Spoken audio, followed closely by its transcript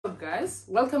guys,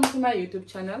 welcome to my YouTube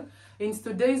channel. In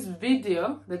today's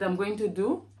video that I'm going to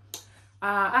do,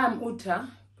 I'm Uta,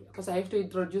 because I have to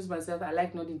introduce myself. I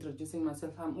like not introducing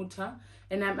myself. I'm Uta,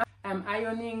 and I'm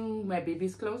ironing my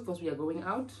baby's clothes because we are going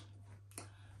out.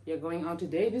 We are going out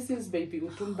today. This is baby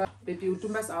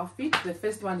Utumba's outfit. The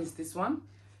first one is this one,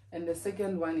 and the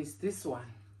second one is this one.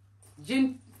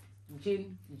 Gin. Today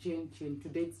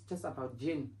it's just about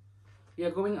gin. We are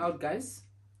going out, guys.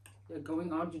 We are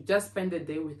going out. You just spend the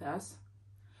day with us.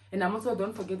 And I'm also,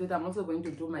 don't forget that I'm also going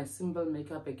to do my symbol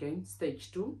makeup again.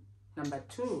 Stage 2. Number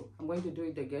 2. I'm going to do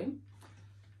it again.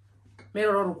 I'm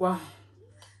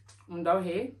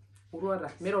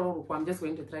just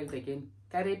going to try it again.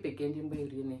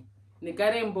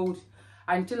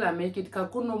 Until I make it.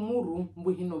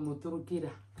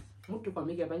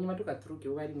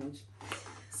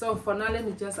 So for now, let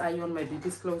me just iron my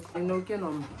baby's clothes.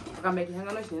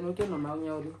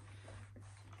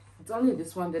 It's only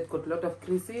this one that got a lot of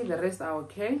creasy. The rest are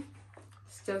okay.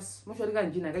 It's just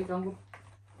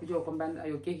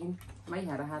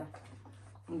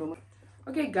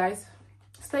okay, guys.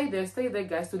 Stay there,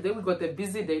 guys. Today we got a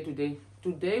busy day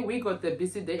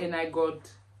and I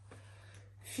got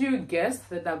few guests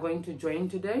that are going to join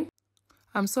today.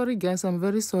 I'm sorry, guys. I'm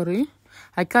very sorry.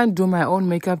 I can't do my own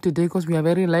makeup today because we are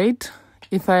very late.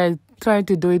 If I try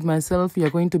to do it myself, we are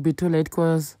going to be too late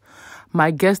because my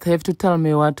guests have to tell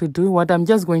me what to do. What I'm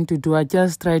just going to do, I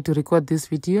just try to record this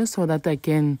video so that I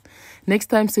can next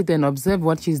time sit and observe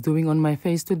what she's doing on my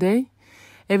face today.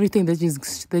 Everything that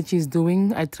she's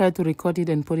doing, I try to record it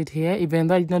and put it here. Even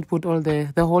though I did not put all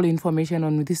the whole information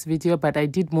on this video, but I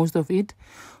did most of it.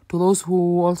 To those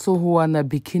who are on a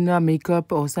beginner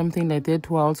makeup or something like that,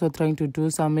 who are also trying to do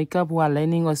some makeup, who are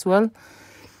learning as well,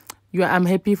 I'm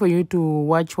happy for you to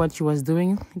watch what she was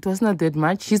doing. It was not that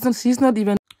much. She's not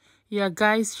even. Yeah,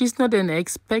 guys, she's not an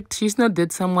expert. She's not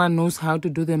that someone knows how to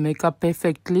do the makeup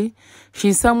perfectly.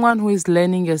 She's someone who is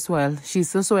learning as well.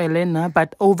 She's also a learner,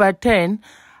 but over 10,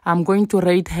 I'm going to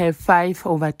rate her 5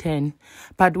 over 10.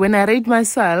 But when I rate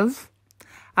myself,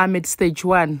 I'm at stage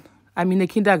 1. I'm in a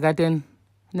kindergarten,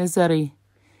 nursery.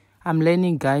 I'm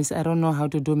learning, guys. I don't know how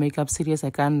to do makeup serious.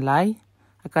 I can't lie.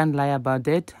 I can't lie about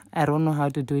that. I don't know how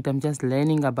to do it. I'm just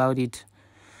learning about it.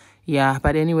 Yeah,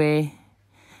 but anyway,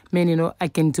 man, I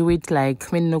can do it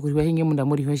like man,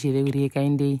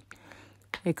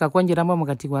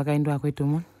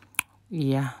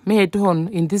 yeah,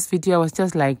 in this video I was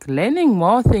just like learning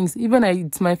more things. Even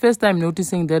it's my first time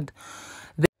noticing that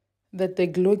the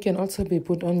glue can also be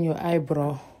put on your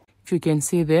eyebrow. If you can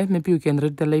see there, maybe you can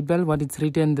read the label, what it's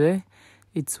written there.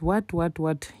 It's what,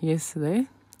 yes, there.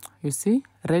 You see?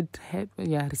 Red head,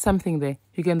 yeah, something there.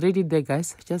 You can read it there,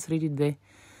 guys. Just read it there.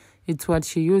 It's what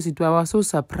she used. I was so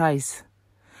surprised.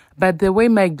 But the way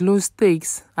my glue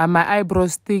sticks, and my eyebrow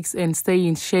sticks and stay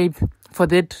in shape for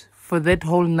that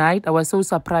whole night, I was so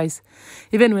surprised.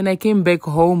 Even when I came back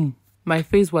home, my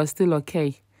face was still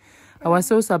okay. I was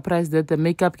so surprised that the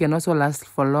makeup can also last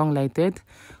for long like that.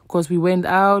 Because we went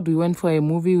out, we went for a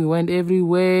movie, we went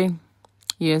everywhere.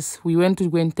 Yes, we went to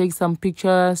go and take some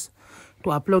pictures to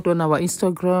upload on our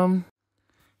Instagram.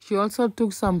 She also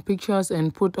took some pictures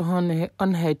and put on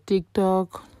her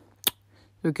TikTok.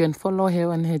 You can follow her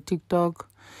on her TikTok.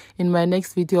 In my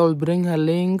next video, I'll bring her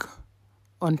link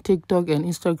on TikTok and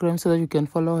Instagram so that you can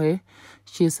follow her.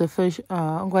 She's a fashionista.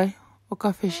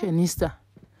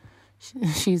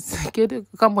 She's a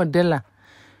modella.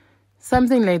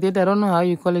 Something like that. I don't know how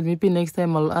you call it. Maybe next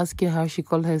time I'll ask her how she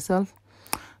called herself.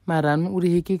 Maran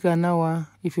urihiki kanawa.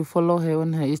 If you follow her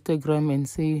on her Instagram and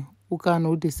see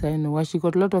design, she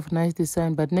got a lot of nice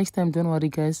design. But next time, don't worry,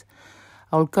 guys,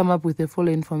 I'll come up with the full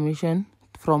information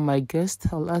from my guest.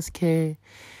 I'll ask her,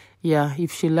 yeah,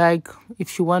 if she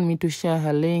want me to share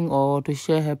her link or to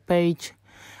share her page,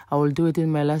 I will do it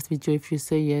in my last video if you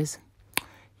say yes.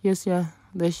 Yeah,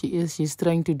 there she is. She's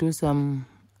trying to do some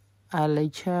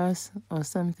eyelashes or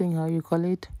something, how you call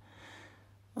it.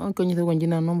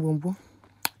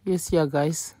 Yes, yeah,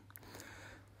 guys.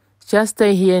 Just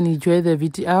stay here and enjoy the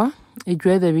video.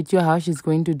 Enjoy the video how she's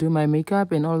going to do my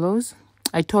makeup and all those.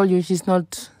 I told you she's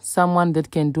not someone that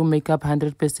can do makeup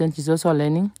 100%. She's also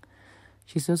learning.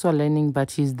 But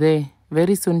she's there.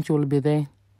 Very soon she will be there.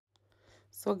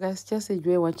 So guys, just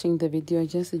enjoy watching the video.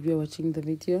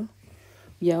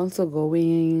 We are also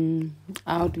going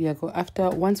out.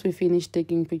 Once we finish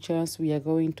taking pictures, we are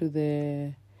going to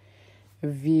the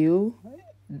VUE.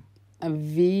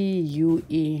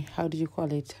 How do you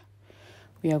call it?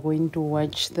 We are going to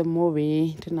watch the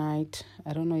movie tonight.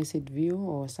 I don't know, is it View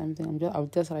or something? I'll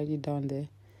just write it down there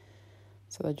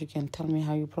so that you can tell me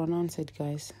how you pronounce it,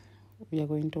 guys. We are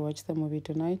going to watch the movie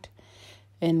tonight.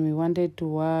 and we wanted to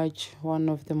watch one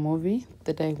of the movie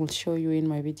that I will show you in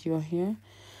my video here.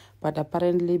 But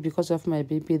apparently, because of my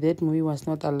baby, that movie was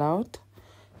not allowed.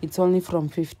 It's only from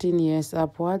 15 years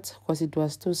upwards because it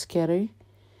was too scary.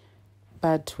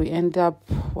 But we end up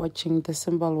watching the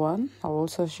simple one. I'll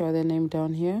also show the name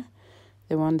down here.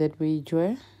 The one that we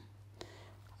enjoy.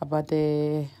 About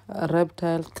the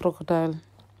reptile, crocodile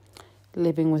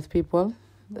living with people.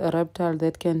 A reptile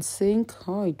that can sing.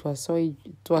 Oh, it was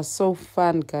so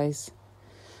fun, guys.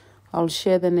 I'll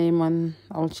share the name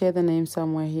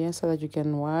somewhere here so that you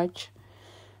can watch.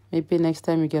 Maybe next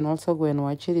time you can also go and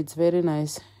watch it. It's very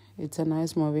nice. It's a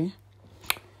nice movie.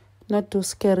 Not too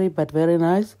scary, but very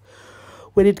nice.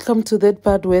 When it comes to that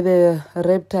part where the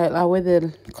reptile, where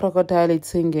the crocodile is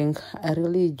singing, I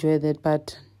really enjoy that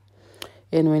part.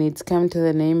 And when it's come to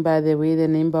the neighbor, the way the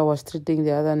neighbor was treating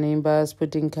the other neighbors,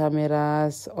 putting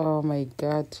cameras, oh my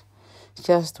God.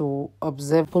 Just to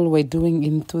observe people were doing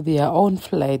into their own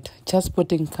flight, just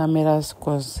putting cameras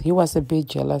because he was a bit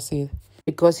jealous.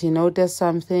 Because he noticed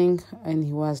something and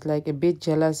he was like a bit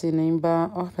jealous in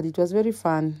neighbor. Oh, but it was very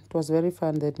fun. It was very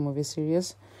fun, that movie,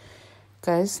 serious.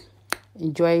 Guys,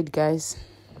 enjoy it, guys.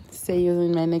 See you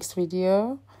in my next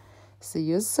video. See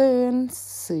you soon.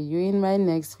 See you in my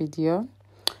next video.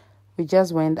 We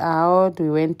just went out. We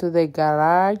went to the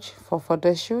garage for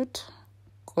photo shoot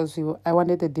because I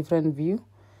wanted a different view.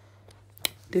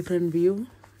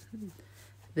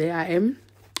 There I am.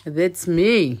 That's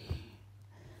me.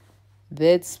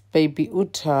 That's baby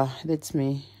Uta. That's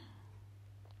me.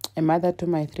 A mother to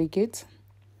my 3 kids.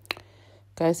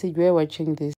 Guys, enjoy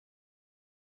watching this.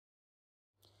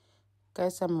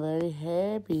 Guys, I'm very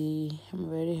happy.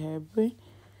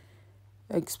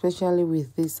 Especially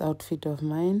with this outfit of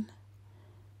mine.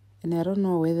 And I don't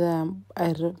know whether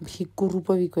he could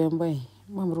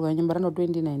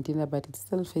 2019, but it's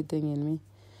still fitting in me.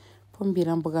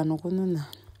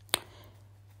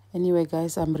 Anyway,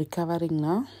 guys, I'm recovering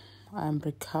now.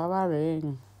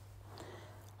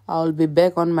 I'll be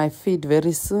back on my feet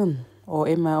very soon. Or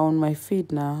am I on my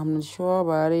feet now? I'm not sure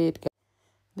about it.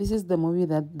 This is the movie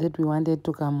that we wanted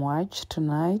to come watch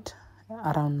tonight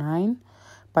around 9.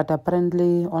 But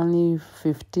apparently only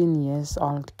 15 years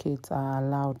old kids are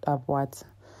allowed upwards.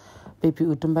 Baby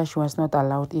Utumba, she was not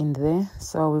allowed in there.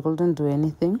 So we couldn't do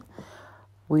anything.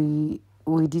 We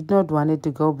did not want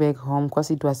to go back home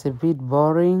because it was a bit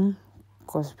boring.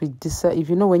 Because we decided, if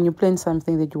you know when you plan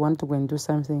something that you want to go and do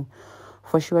something,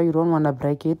 for sure you don't want to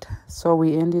break it. So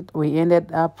we ended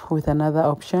up with another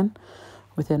option,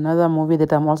 with another movie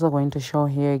that I'm also going to show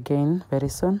here again very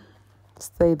soon.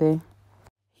 Stay there.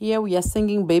 Here we are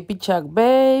singing Baby Chuck,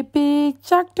 Baby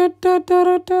Chuck, do do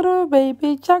do do do,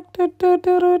 Baby Chuck, do do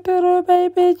do do,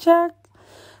 Baby Chuck.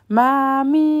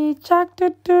 Mommy Chuck,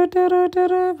 do do do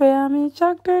do, Mommy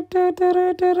Chuck, do do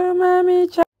do do, Mommy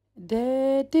Chuck.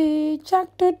 Daddy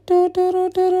Chuck, do do do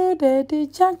do, Daddy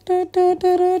Chuck, do do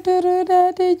do do,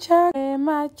 Daddy Chuck,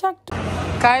 my Chuck.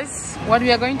 Guys, what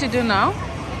we are going to do now?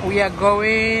 We are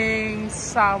going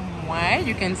somewhere.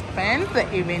 You can spend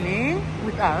the evening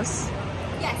with us.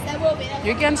 Yes, I will be.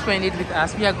 You can spend it with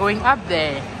us. We are going up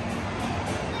there.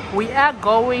 We are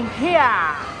going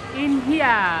here. In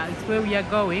here is where we are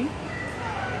going.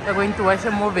 We're going to watch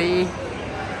a movie.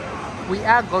 We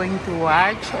are going to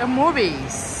watch a movie.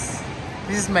 This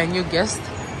is my new guest.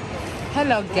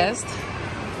 Hello, guest.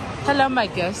 Hello, my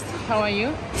guest. How are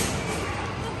you?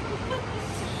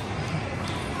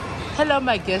 Hello,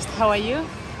 my guest. How are you?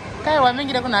 Kaya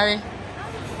wamengira kunawe.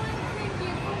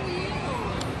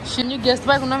 She new guest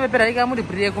by kunawe perarika muri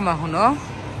priye kumahuno.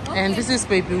 And this is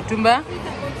Baby Utumba.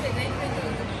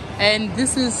 And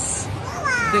this is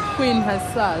the queen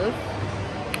herself.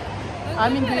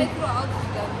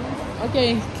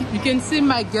 Okay, you can see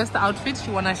my guest outfit.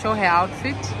 She wanna show her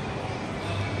outfit.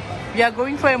 We are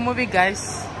going for a movie,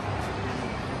 guys.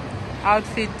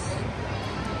 Outfit.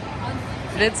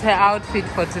 That's her outfit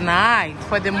for tonight,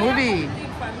 for the movie.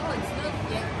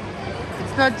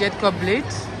 It's not yet complete.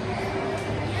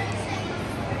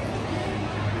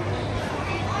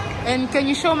 And can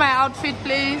you show my outfit,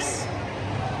 please?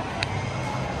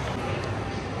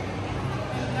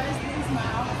 Guys, this is my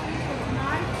outfit for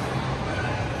tonight.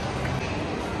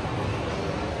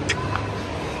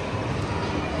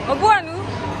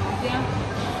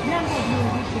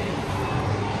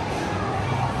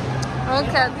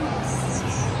 Okay.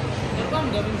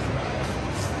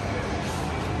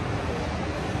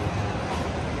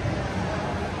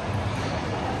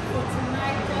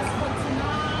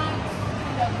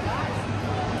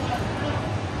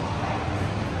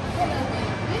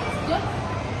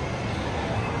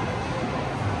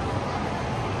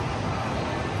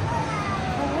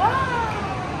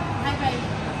 Wow.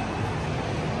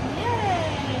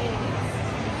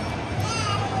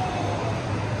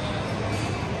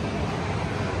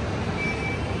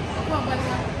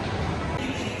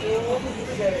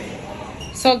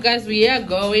 So guys, we are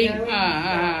going.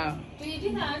 Why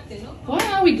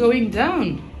are we going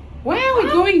down? Why are we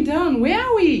going down? Where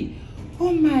are we?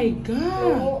 Oh my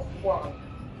god.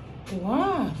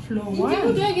 Wow, floor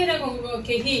 1. Can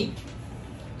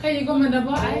you go on the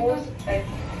bar?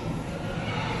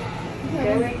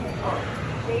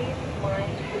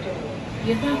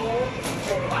 We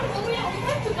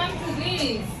have to come to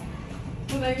this.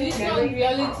 This is not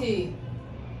reality.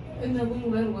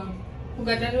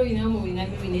 Guys,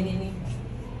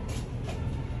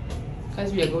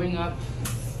 we are going up.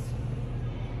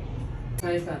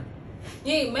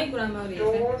 Yeah, my grandma.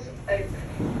 Doors open.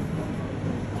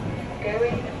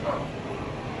 Going up.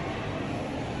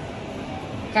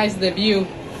 Guys, the view.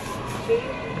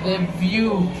 The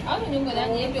view.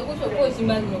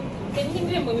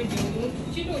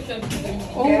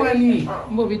 Oh, Wani.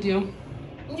 What video?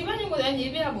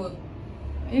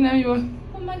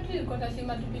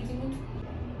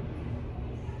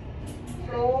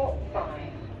 Floor 5.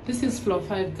 This is floor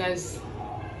 5, guys.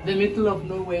 The middle of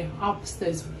nowhere,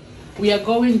 upstairs. We are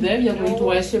going there. We are going to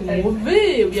watch a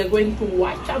movie. We are going to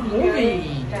watch a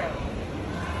movie.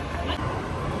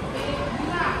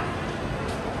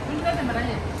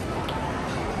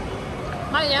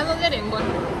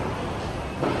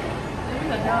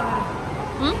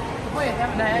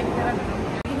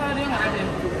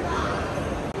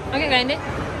 Okay, kind of.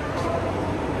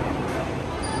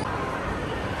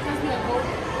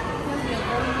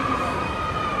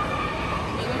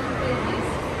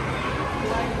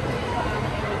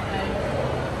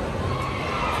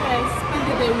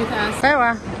 With us.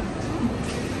 Sarah,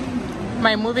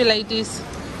 my movie ladies.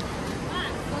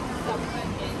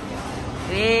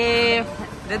 Hey,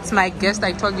 that's my guest.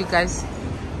 I told you guys.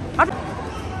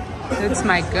 That's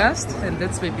my guest, and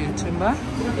that's baby Uchimba.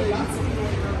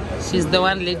 She's the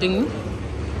one leading me.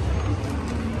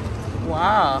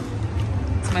 Wow,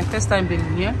 it's my first time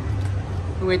being here.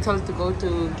 We were told to go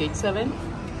to gate 7.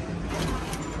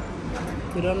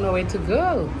 We don't know where to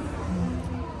go.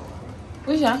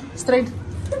 Usha, straight.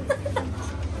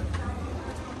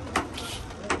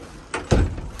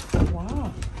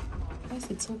 Wow, guys,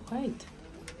 it's so quiet.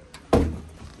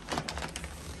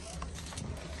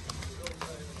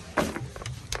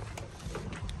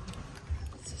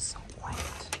 This is so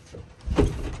quiet.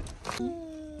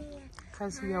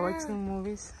 Guys, we are watching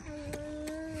movies.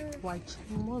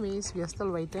 We are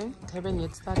still waiting. It haven't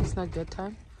yet started. It's not good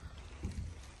time.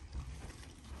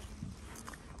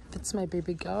 That's my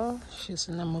baby girl. She's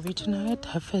in a movie tonight.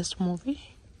 Her first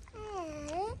movie.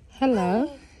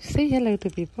 Hello. Say hello to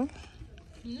people.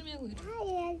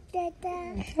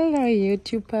 Hello,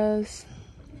 YouTubers.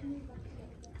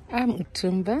 I'm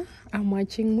Utumba. I'm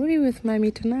watching movie with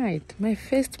mommy tonight. My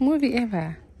first movie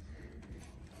ever.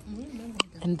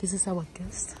 And this is our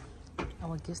guest.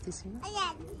 Our guest is here.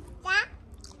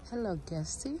 Hello,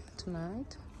 guestie.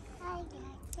 Tonight. Oh,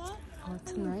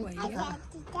 tonight.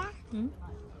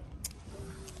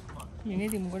 You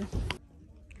need him good.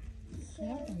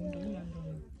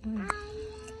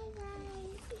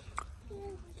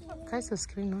 Guys, the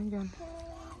screen on John.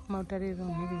 Moutari on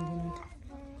having it.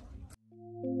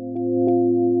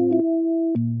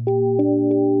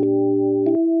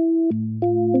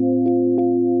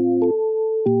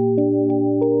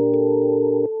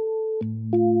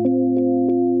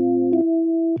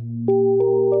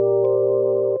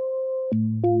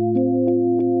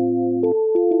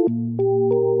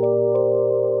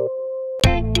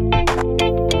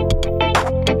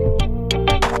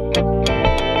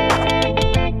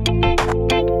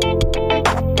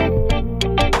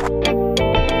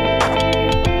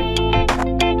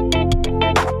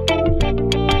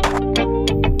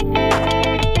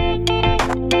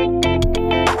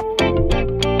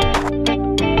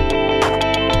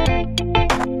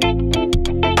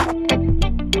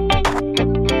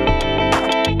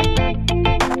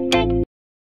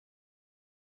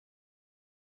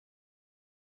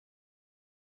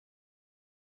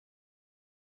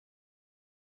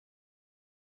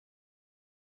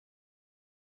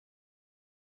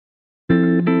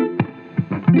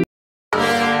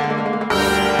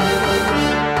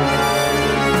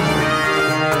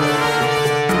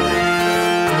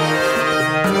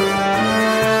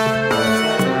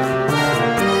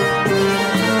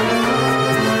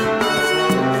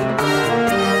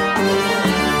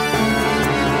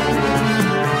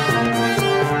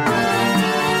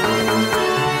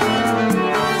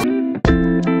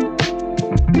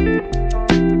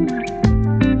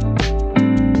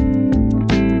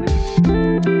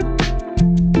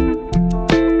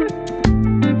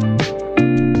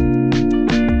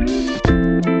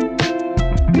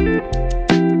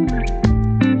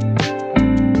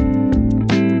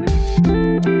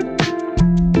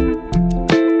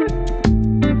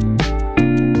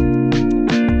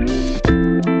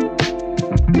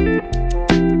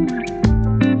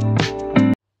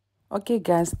 Okay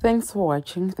guys, thanks for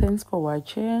watching.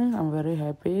 I'm very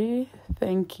happy.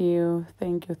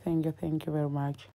 Thank you very much.